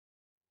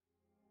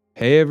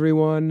Hey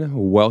everyone,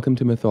 welcome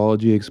to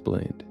Mythology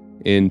Explained.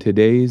 In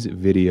today's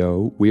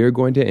video, we are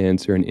going to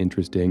answer an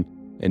interesting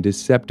and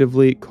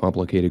deceptively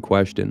complicated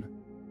question.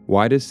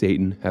 Why does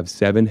Satan have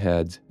 7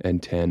 heads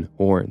and 10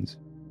 horns?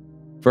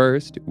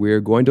 First, we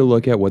are going to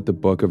look at what the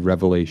book of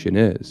Revelation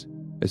is,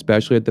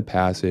 especially at the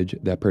passage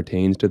that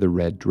pertains to the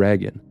red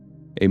dragon,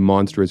 a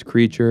monstrous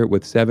creature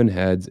with 7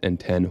 heads and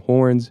 10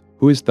 horns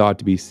who is thought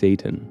to be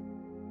Satan.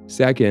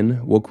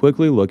 Second, we'll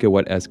quickly look at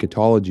what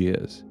eschatology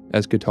is.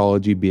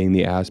 Eschatology being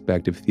the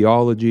aspect of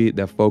theology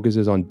that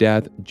focuses on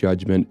death,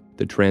 judgment,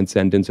 the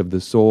transcendence of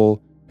the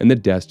soul, and the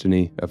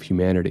destiny of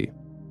humanity.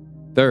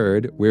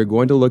 Third, we're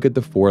going to look at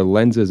the 4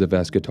 lenses of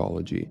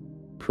eschatology: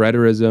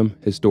 preterism,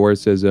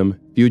 historicism,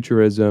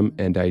 futurism,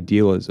 and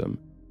idealism,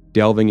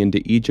 delving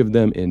into each of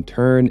them in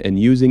turn and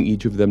using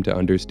each of them to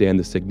understand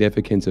the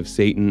significance of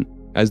Satan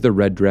as the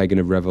red dragon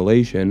of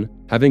Revelation,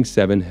 having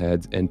 7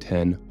 heads and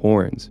 10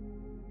 horns.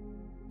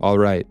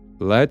 Alright,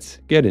 let's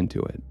get into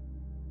it.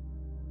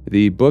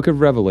 The book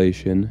of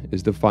Revelation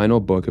is the final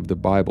book of the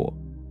Bible.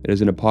 It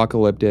is an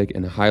apocalyptic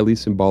and highly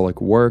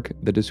symbolic work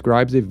that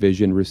describes a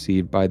vision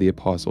received by the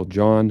Apostle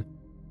John,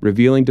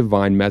 revealing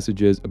divine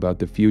messages about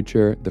the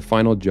future, the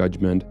final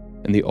judgment,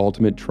 and the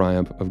ultimate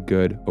triumph of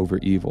good over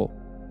evil.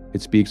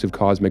 It speaks of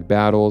cosmic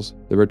battles,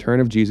 the return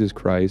of Jesus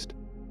Christ,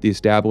 the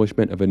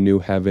establishment of a new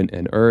heaven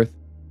and earth,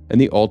 and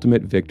the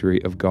ultimate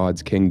victory of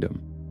God's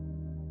kingdom.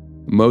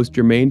 Most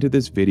germane to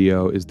this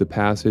video is the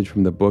passage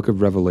from the book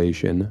of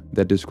Revelation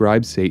that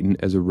describes Satan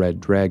as a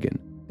red dragon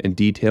and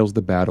details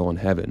the battle in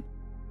heaven.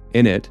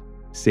 In it,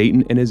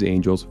 Satan and his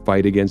angels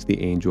fight against the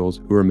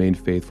angels who remain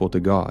faithful to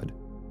God.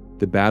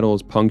 The battle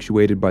is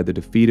punctuated by the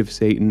defeat of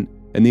Satan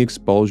and the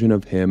expulsion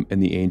of him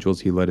and the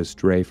angels he led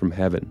astray from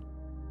heaven.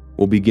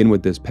 We'll begin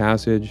with this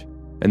passage,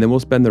 and then we'll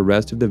spend the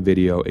rest of the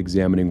video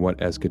examining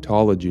what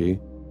eschatology,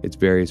 its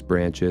various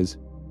branches,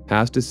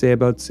 has to say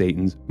about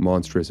Satan's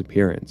monstrous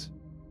appearance.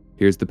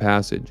 Here's the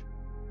passage.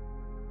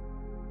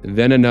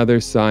 Then another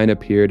sign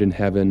appeared in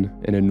heaven,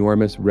 an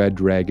enormous red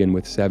dragon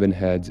with 7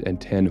 heads and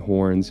 10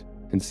 horns,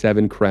 and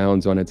 7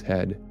 crowns on its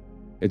head.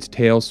 Its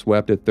tail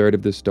swept 1/3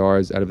 of the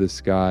stars out of the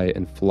sky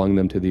and flung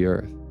them to the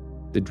earth.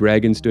 The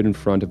dragon stood in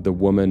front of the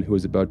woman who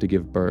was about to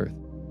give birth,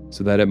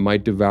 so that it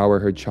might devour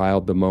her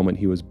child the moment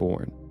he was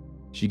born.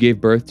 She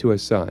gave birth to a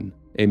son,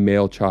 a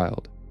male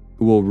child,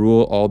 who will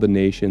rule all the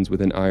nations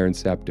with an iron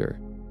scepter.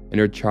 And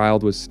her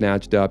child was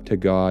snatched up to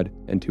God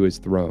and to his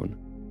throne.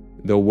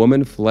 The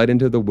woman fled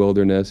into the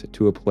wilderness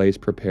to a place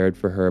prepared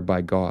for her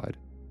by God,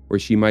 where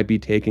she might be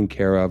taken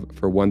care of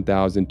for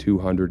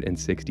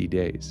 1,260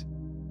 days.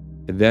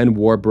 Then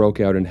war broke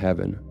out in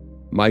heaven.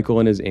 Michael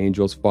and his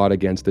angels fought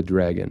against the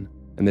dragon,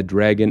 and the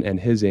dragon and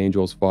his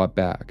angels fought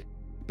back,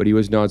 but he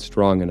was not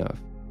strong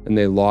enough, and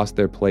they lost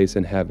their place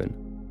in heaven.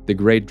 The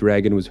great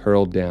dragon was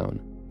hurled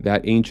down,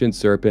 that ancient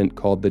serpent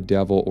called the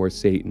devil or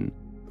Satan,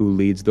 who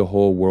leads the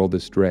whole world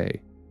astray.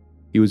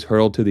 He was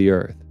hurled to the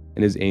earth,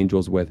 and his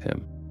angels with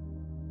him.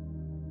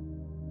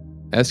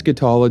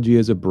 Eschatology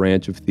is a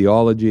branch of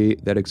theology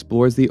that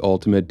explores the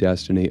ultimate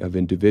destiny of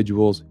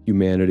individuals,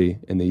 humanity,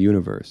 and the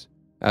universe,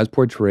 as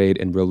portrayed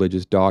in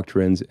religious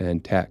doctrines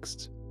and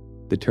texts.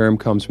 The term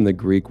comes from the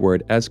Greek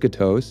word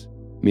eschatos,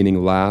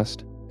 meaning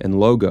last, and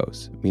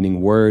logos,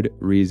 meaning word,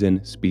 reason,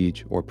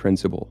 speech, or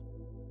principle.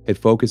 It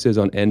focuses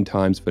on end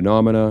times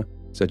phenomena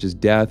such as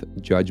death,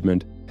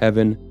 judgment,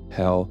 heaven,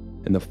 hell,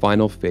 and the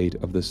final fate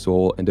of the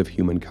soul and of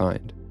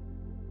humankind.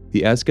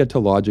 The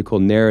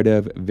eschatological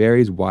narrative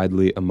varies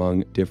widely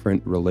among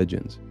different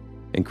religions.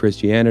 In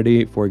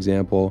Christianity, for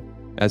example,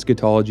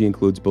 eschatology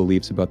includes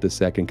beliefs about the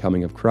second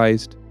coming of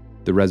Christ,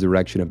 the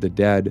resurrection of the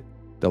dead,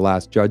 the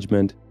last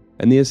judgment,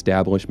 and the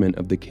establishment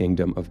of the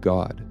kingdom of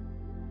God.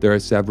 There are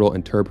several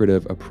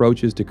interpretive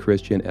approaches to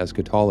Christian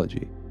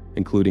eschatology,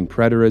 including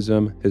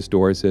preterism,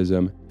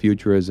 historicism,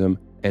 futurism,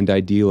 and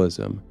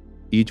idealism,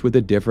 each with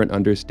a different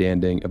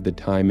understanding of the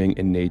timing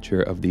and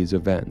nature of these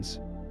events.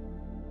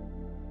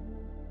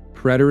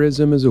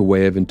 Preterism is a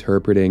way of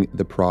interpreting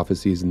the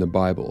prophecies in the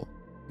Bible.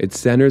 It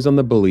centers on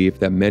the belief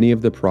that many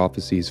of the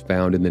prophecies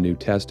found in the New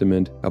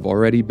Testament have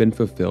already been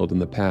fulfilled in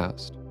the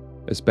past,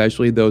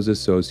 especially those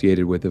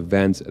associated with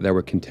events that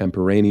were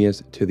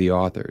contemporaneous to the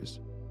authors.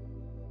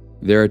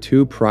 There are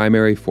 2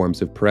 primary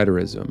forms of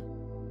preterism: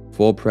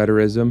 full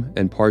preterism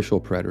and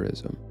partial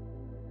preterism.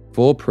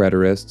 Full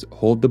preterists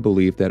hold the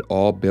belief that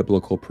all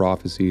biblical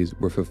prophecies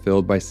were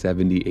fulfilled by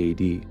 70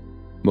 AD,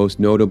 most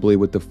notably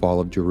with the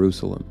fall of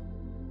Jerusalem.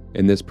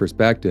 In this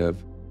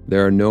perspective,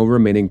 there are no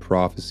remaining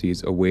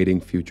prophecies awaiting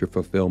future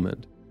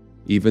fulfillment,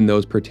 even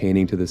those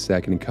pertaining to the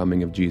second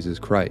coming of Jesus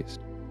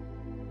Christ.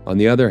 On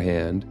the other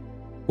hand,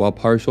 while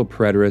partial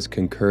preterists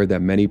concur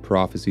that many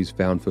prophecies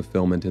found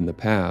fulfillment in the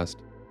past,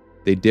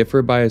 they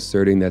differ by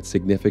asserting that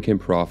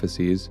significant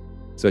prophecies,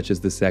 such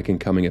as the second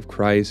coming of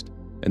Christ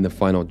and the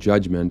final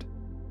judgment,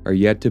 are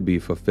yet to be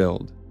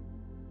fulfilled.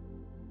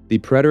 The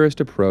preterist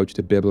approach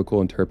to biblical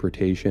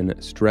interpretation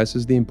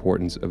stresses the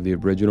importance of the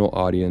original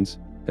audience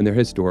and their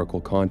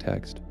historical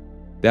context.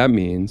 That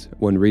means,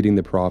 when reading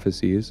the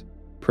prophecies,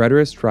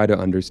 Preterists try to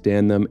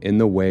understand them in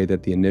the way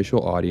that the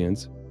initial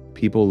audience,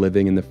 people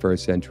living in the 1st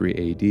century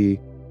AD,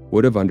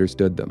 would have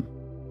understood them.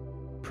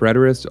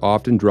 Preterists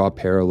often draw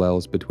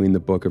parallels between the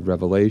Book of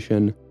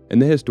Revelation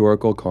and the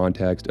historical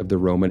context of the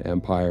Roman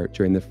Empire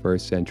during the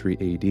 1st century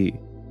AD.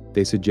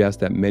 They suggest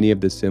that many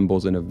of the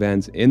symbols and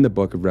events in the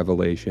Book of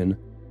Revelation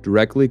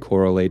directly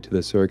correlate to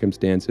the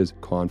circumstances,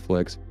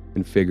 conflicts,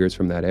 and figures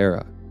from that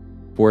era.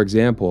 For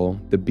example,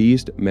 the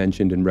beast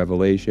mentioned in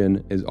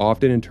Revelation is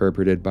often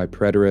interpreted by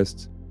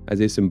preterists as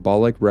a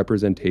symbolic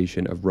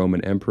representation of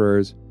Roman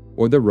emperors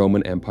or the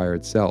Roman Empire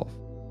itself,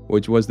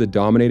 which was the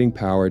dominating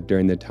power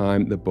during the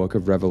time the Book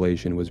of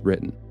Revelation was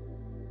written.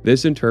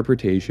 This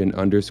interpretation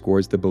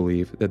underscores the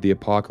belief that the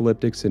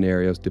apocalyptic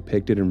scenarios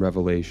depicted in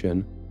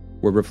Revelation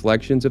were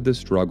reflections of the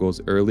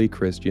struggles early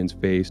Christians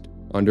faced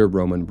under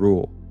Roman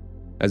rule,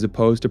 as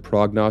opposed to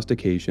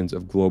prognostications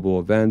of global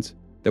events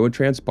that would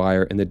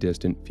transpire in the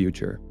distant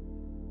future.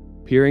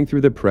 Peering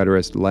through the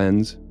preterist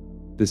lens,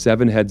 the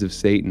 7 heads of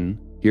Satan,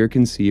 here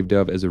conceived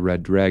of as a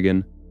red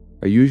dragon,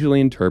 are usually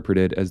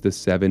interpreted as the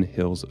 7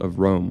 hills of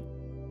Rome,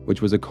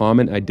 which was a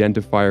common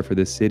identifier for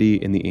the city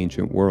in the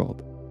ancient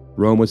world.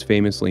 Rome was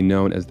famously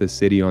known as the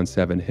city on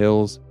 7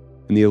 hills,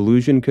 and the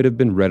allusion could have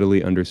been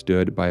readily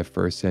understood by a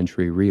 1st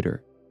century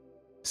reader.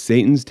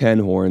 Satan's 10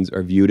 horns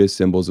are viewed as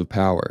symbols of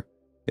power.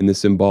 In the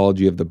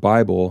symbology of the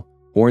Bible,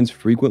 horns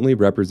frequently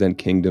represent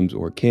kingdoms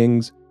or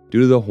kings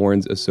due to the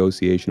horn's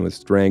association with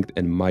strength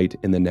and might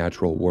in the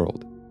natural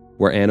world,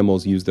 where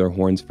animals use their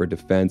horns for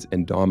defense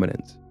and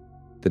dominance.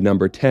 The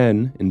number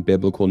 10 in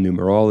biblical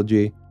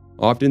numerology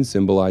often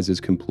symbolizes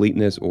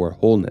completeness or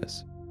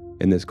wholeness.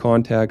 In this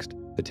context,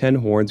 the 10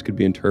 horns could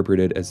be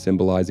interpreted as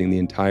symbolizing the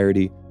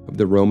entirety of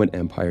the Roman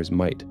Empire's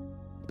might,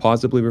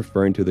 possibly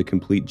referring to the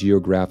complete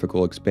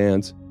geographical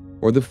expanse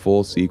or the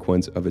full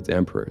sequence of its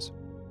emperors.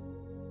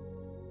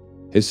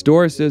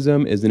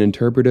 Historicism is an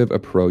interpretive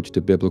approach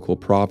to biblical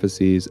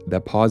prophecies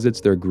that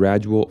posits their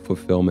gradual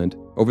fulfillment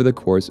over the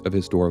course of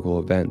historical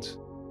events.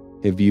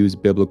 It views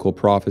biblical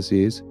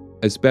prophecies,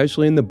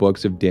 especially in the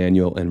books of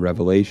Daniel and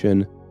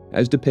Revelation,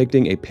 as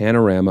depicting a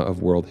panorama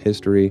of world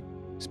history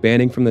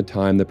spanning from the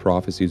time the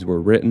prophecies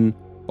were written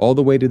all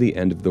the way to the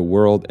end of the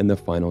world and the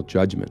final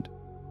judgment.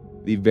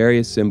 The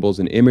various symbols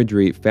and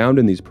imagery found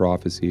in these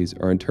prophecies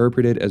are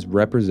interpreted as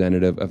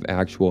representative of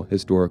actual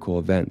historical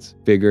events,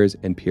 figures,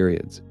 and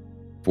periods.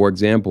 For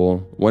example,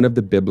 one of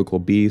the biblical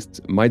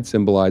beasts might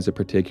symbolize a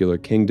particular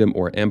kingdom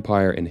or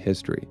empire in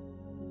history.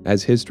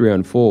 As history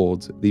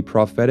unfolds, the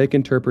prophetic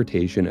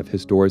interpretation of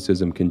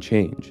historicism can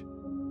change.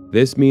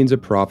 This means a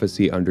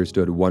prophecy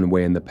understood one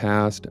way in the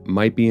past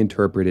might be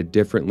interpreted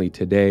differently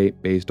today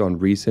based on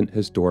recent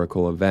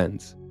historical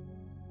events.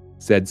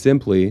 Said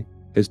simply,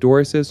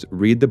 historicists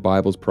read the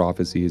Bible's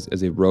prophecies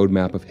as a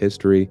roadmap of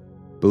history,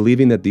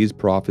 believing that these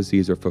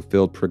prophecies are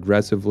fulfilled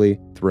progressively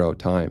throughout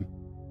time.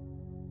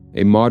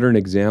 A modern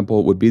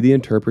example would be the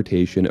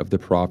interpretation of the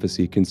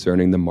prophecy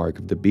concerning the mark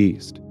of the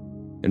beast.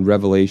 In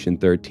Revelation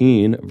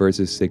 13,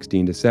 verses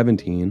 16 to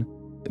 17,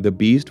 the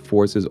beast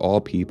forces all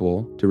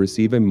people to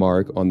receive a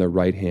mark on their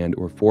right hand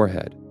or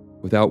forehead,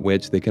 without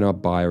which they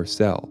cannot buy or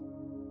sell.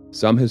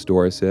 Some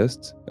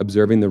historicists,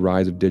 observing the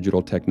rise of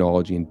digital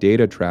technology and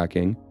data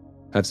tracking,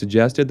 have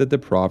suggested that the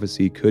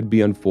prophecy could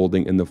be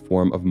unfolding in the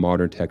form of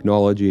modern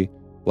technology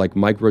like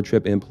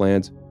microchip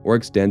implants or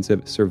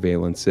extensive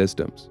surveillance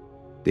systems.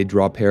 They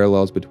draw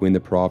parallels between the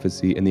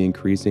prophecy and the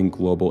increasing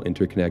global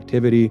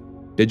interconnectivity,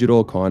 digital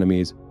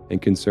economies, and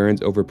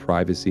concerns over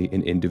privacy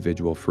and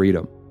individual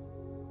freedom.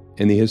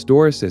 In the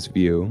historicist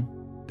view,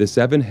 the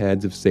 7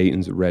 heads of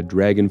Satan's red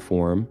dragon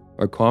form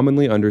are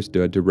commonly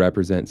understood to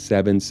represent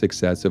 7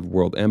 successive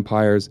world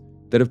empires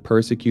that have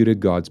persecuted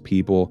God's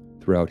people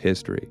throughout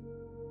history,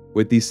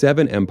 with these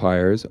 7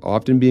 empires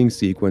often being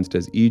sequenced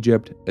as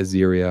Egypt,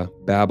 Assyria,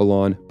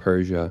 Babylon,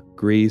 Persia,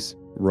 Greece,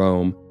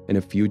 Rome, and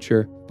a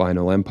future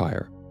final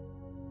empire.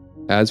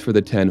 As for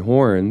the 10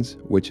 horns,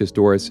 which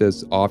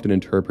historicists often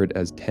interpret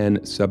as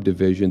 10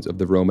 subdivisions of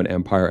the Roman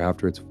Empire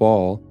after its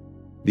fall,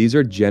 these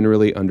are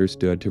generally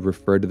understood to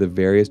refer to the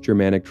various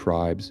Germanic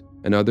tribes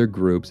and other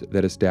groups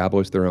that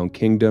established their own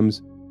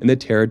kingdoms in the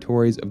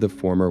territories of the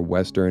former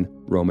Western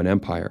Roman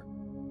Empire.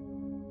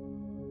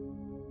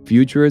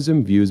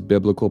 Futurism views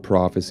biblical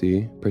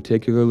prophecy,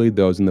 particularly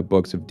those in the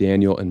books of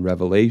Daniel and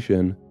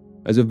Revelation,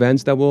 as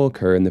events that will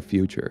occur in the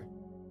future.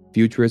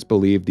 Futurists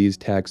believe these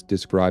texts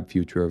describe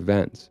future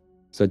events,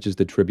 such as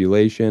the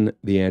tribulation,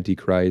 the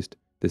Antichrist,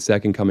 the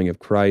second coming of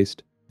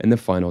Christ, and the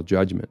final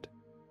judgment.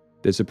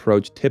 This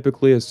approach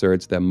typically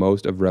asserts that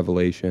most of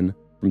Revelation,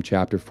 from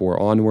chapter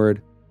 4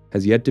 onward,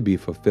 has yet to be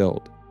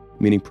fulfilled,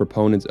 meaning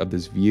proponents of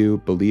this view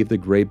believe the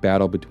great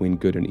battle between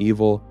good and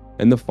evil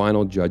and the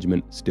final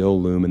judgment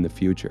still loom in the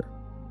future.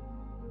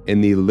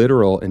 In the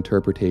literal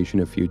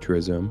interpretation of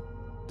futurism,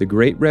 the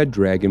great red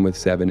dragon with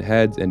 7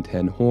 heads and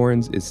 10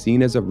 horns is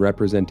seen as a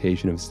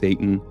representation of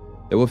Satan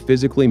that will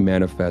physically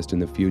manifest in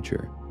the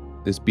future.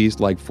 This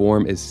beast-like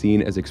form is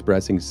seen as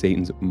expressing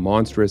Satan's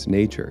monstrous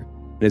nature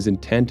and his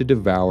intent to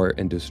devour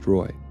and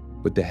destroy,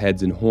 with the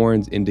heads and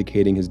horns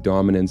indicating his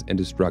dominance and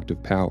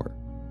destructive power.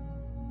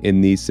 In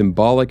the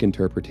symbolic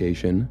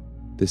interpretation,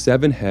 the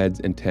 7 heads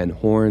and 10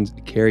 horns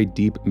carry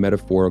deep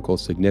metaphorical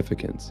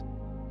significance.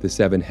 The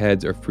 7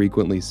 heads are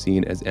frequently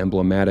seen as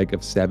emblematic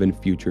of 7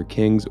 future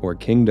kings or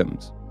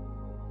kingdoms.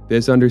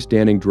 This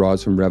understanding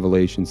draws from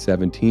Revelation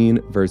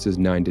 17, verses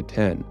 9 to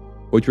 10,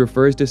 which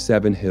refers to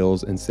 7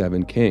 hills and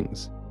 7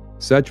 kings.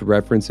 Such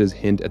references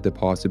hint at the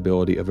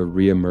possibility of a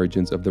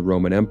re-emergence of the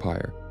Roman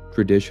Empire,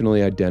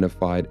 traditionally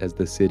identified as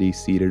the city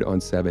seated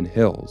on 7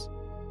 hills.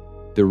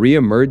 The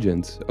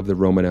re-emergence of the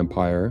Roman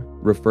Empire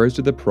refers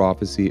to the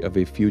prophecy of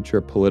a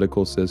future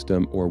political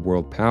system or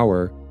world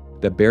power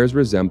that bears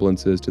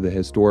resemblances to the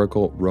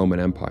historical Roman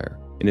Empire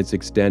in its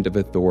extent of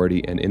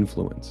authority and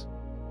influence.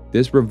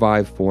 This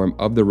revived form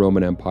of the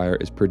Roman Empire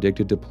is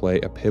predicted to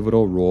play a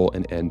pivotal role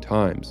in end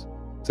times,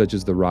 such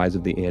as the rise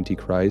of the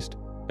Antichrist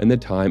and the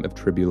time of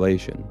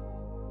tribulation.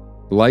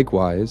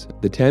 Likewise,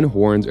 the 10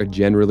 horns are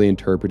generally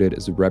interpreted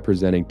as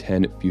representing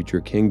 10 future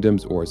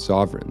kingdoms or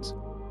sovereigns.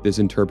 This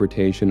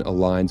interpretation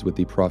aligns with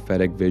the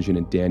prophetic vision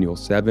in Daniel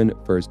 7,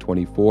 verse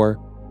 24,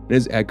 and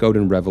is echoed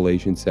in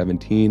Revelation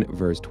 17,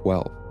 verse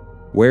 12,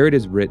 where it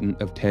is written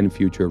of 10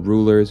 future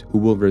rulers who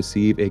will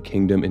receive a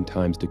kingdom in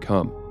times to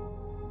come.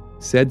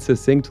 Said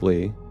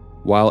succinctly,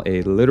 while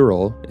a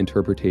literal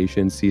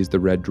interpretation sees the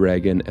red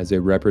dragon as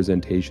a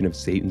representation of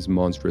Satan's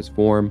monstrous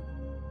form,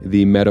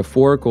 the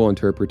metaphorical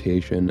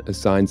interpretation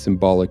assigns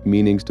symbolic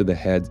meanings to the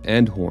heads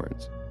and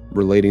horns,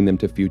 relating them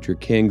to future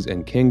kings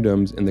and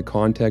kingdoms in the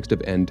context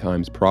of end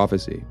times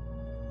prophecy.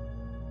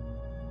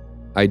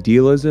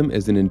 Idealism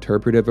is an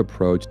interpretive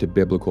approach to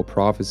biblical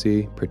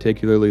prophecy,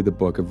 particularly the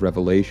book of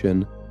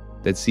Revelation,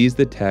 that sees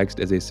the text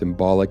as a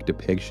symbolic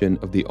depiction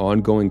of the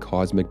ongoing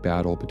cosmic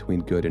battle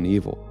between good and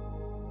evil.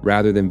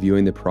 Rather than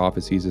viewing the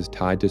prophecies as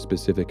tied to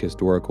specific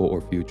historical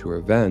or future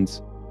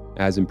events,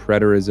 as in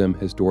preterism,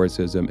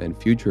 historicism, and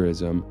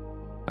futurism,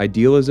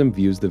 idealism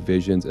views the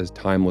visions as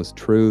timeless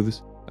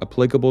truths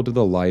applicable to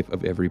the life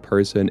of every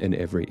person in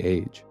every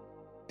age.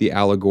 The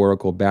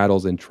allegorical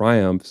battles and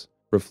triumphs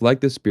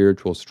reflect the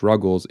spiritual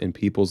struggles in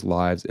people's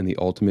lives and the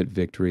ultimate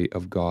victory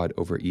of God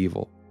over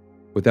evil,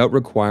 without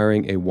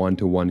requiring a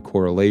one-to-one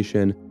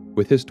correlation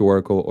with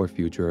historical or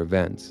future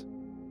events.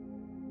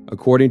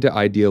 According to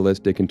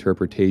idealistic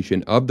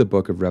interpretation of the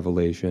book of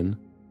Revelation,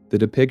 the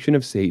depiction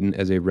of Satan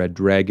as a red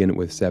dragon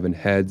with 7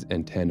 heads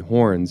and 10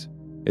 horns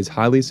is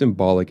highly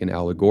symbolic and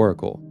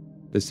allegorical.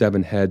 The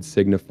 7 heads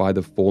signify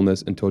the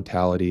fullness and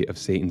totality of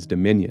Satan's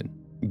dominion,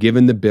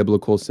 given the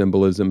biblical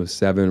symbolism of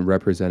 7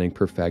 representing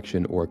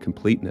perfection or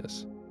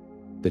completeness.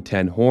 The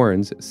 10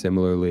 horns,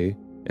 similarly,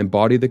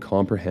 embody the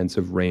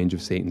comprehensive range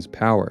of Satan's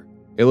power,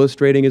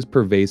 illustrating his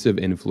pervasive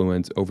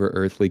influence over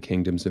earthly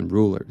kingdoms and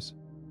rulers,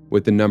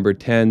 with the number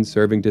 10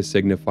 serving to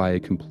signify a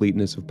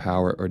completeness of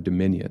power or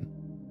dominion.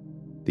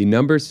 The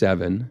number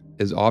 7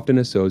 is often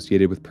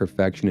associated with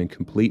perfection and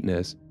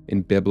completeness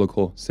in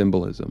biblical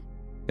symbolism,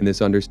 and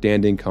this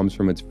understanding comes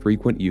from its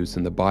frequent use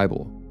in the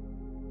Bible.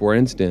 For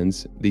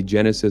instance, the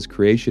Genesis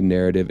creation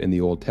narrative in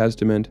the Old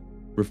Testament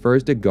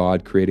refers to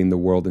God creating the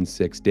world in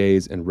 6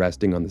 days and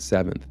resting on the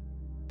 7th,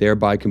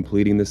 thereby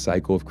completing the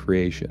cycle of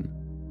creation.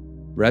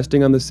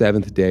 Resting on the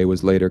 7th day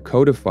was later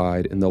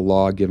codified in the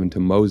law given to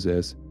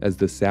Moses as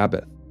the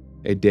Sabbath,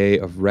 a day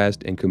of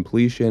rest and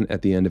completion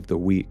at the end of the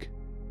week.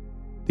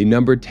 The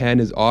number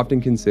 10 is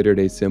often considered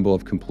a symbol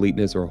of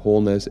completeness or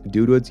wholeness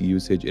due to its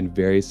usage in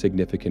various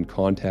significant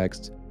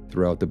contexts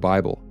throughout the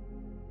Bible.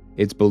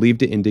 It's believed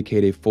to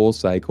indicate a full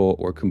cycle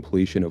or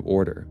completion of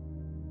order.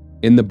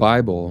 In the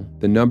Bible,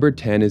 the number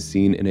 10 is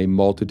seen in a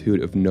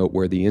multitude of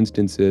noteworthy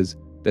instances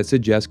that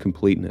suggest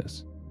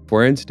completeness.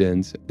 For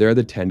instance, there are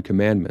the 10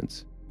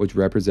 Commandments, which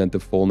represent the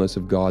fullness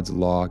of God's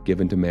law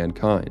given to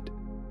mankind.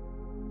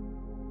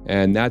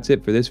 And that's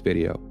it for this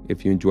video.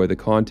 If you enjoy the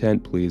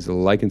content, please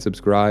like and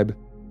subscribe.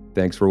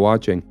 Thanks for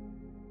watching.